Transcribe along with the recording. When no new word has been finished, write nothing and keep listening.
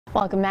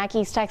Welcome back,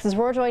 East Texas.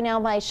 We're joined now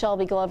by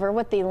Shelby Glover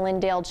with the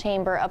Lindale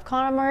Chamber of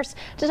Commerce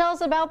to tell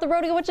us about the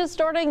rodeo, which is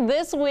starting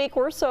this week.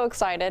 We're so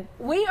excited.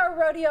 We are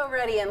rodeo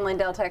ready in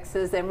Lindale,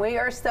 Texas, and we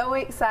are so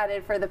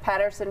excited for the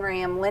Patterson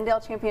Ram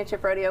Lindale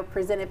Championship Rodeo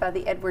presented by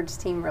the Edwards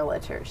Team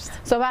Realtors.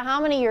 So about how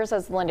many years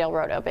has Lindale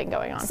Rodeo been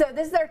going on? So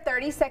this is our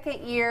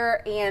 32nd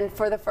year, and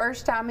for the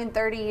first time in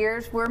 30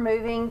 years, we're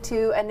moving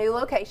to a new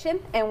location,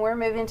 and we're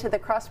moving to the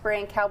Cross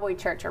Brand Cowboy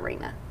Church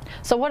arena.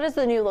 So what does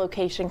the new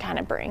location kind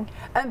of bring?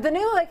 The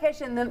new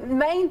location, the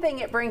main thing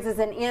it brings is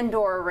an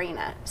indoor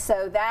arena.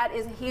 So that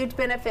is a huge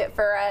benefit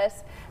for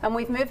us.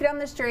 We've moved down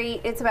the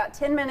street. It's about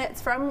 10 minutes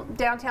from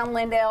downtown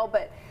Lindale,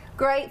 but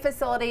great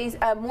facilities,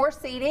 more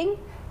seating.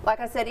 Like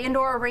I said,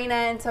 indoor arena,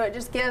 and so it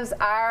just gives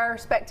our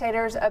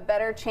spectators a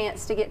better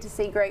chance to get to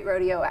see great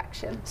rodeo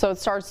action. So it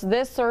starts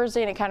this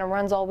Thursday and it kind of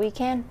runs all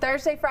weekend?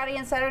 Thursday, Friday,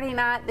 and Saturday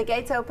night. The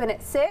gates open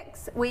at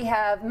 6. We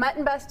have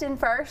mutton busting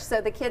first,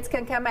 so the kids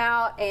can come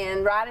out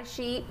and ride a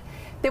sheep.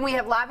 Then we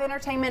have live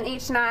entertainment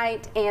each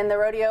night, and the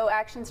rodeo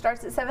action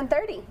starts at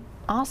 7:30.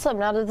 Awesome.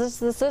 Now, does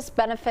this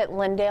benefit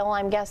Lindale,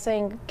 I'm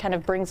guessing, kind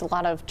of brings a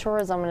lot of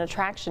tourism and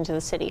attraction to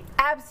the city?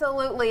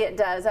 Absolutely it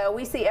does.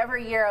 We see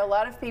every year a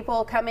lot of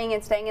people coming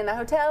and staying in the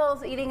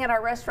hotels, eating at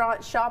our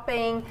restaurants,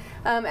 shopping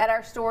at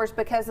our stores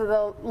because of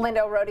the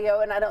Lindale Rodeo,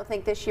 and I don't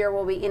think this year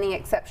will be any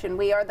exception.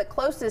 We are the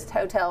closest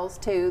hotels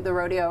to the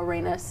rodeo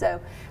arena,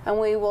 and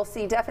we will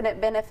see definite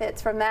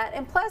benefits from that.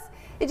 And plus,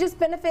 it just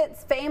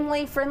benefits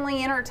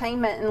family-friendly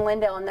entertainment in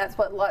Lindale, and that's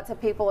what lots of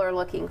people are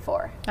looking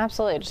for.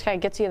 Absolutely. It just kind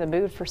of gets you in the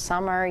mood for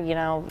summer, you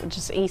know,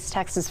 just East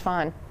Texas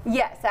fun.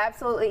 Yes,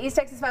 absolutely. East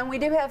Texas fun. We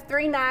do have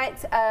 3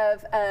 nights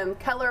of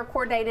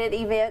color-coordinated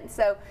events.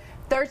 So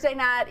Thursday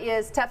night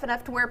is Tough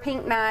Enough to Wear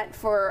Pink night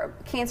for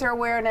cancer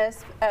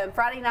awareness.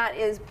 Friday night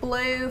is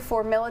blue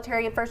for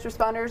military and first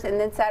responders. And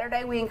then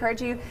Saturday, we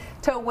encourage you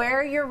to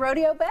wear your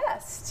rodeo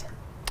best.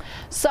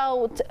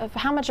 So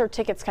how much are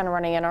tickets kind of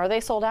running in? Are they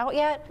sold out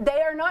yet?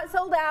 They are not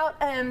sold out.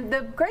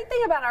 The great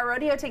thing about our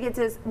rodeo tickets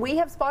is we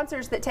have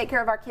sponsors that take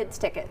care of our kids'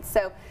 tickets.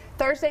 So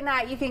Thursday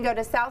night you can go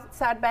to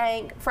Southside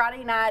Bank,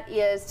 Friday night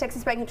is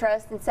Texas Bank and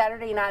Trust, and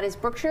Saturday night is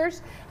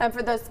Brookshire's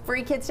for those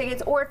free kids'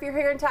 tickets. Or if you're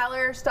here in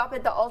Tyler, stop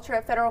at the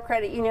Ultra Federal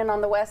Credit Union on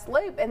the West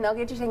Loop and they'll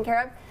get you taken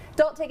care of.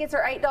 Adult tickets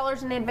are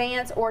 $8 in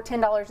advance or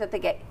 $10 at the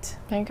gate.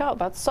 There you go.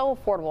 That's so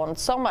affordable and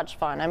so much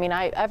fun. I mean,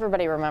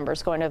 everybody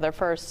remembers going to their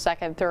first,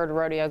 second, third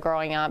rodeo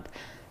growing up.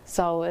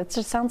 So it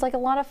just sounds like a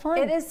lot of fun.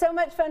 It is so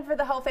much fun for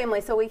the whole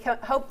family. So we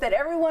hope that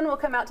everyone will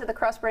come out to the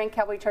Cross Brand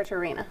Cowboy Church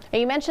arena.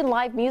 And you mentioned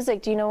live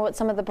music. Do you know what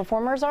some of the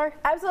performers are?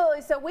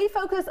 Absolutely. So we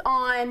focus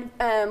on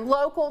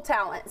local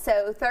talent.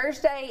 So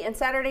Thursday and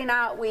Saturday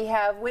night we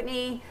have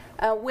Whitney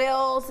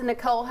Wills,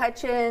 Nicole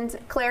Hutchins,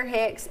 Claire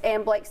Hicks,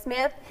 and Blake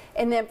Smith.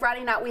 And then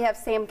Friday night we have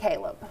Sam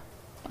Caleb.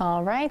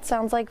 All right,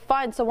 sounds like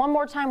fun. So one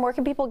more time, where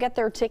can people get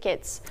their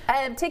tickets?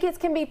 Tickets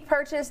can be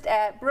purchased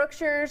at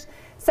Brookshire's,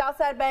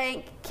 Southside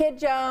Bank, Kid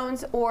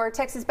Jones, or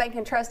Texas Bank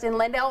and Trust in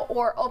Lindale,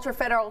 or Ultra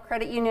Federal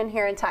Credit Union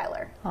here in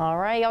Tyler. All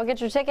right, y'all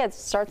get your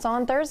tickets. Starts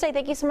on Thursday.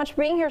 Thank you so much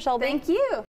for being here, Shelby. Thank you.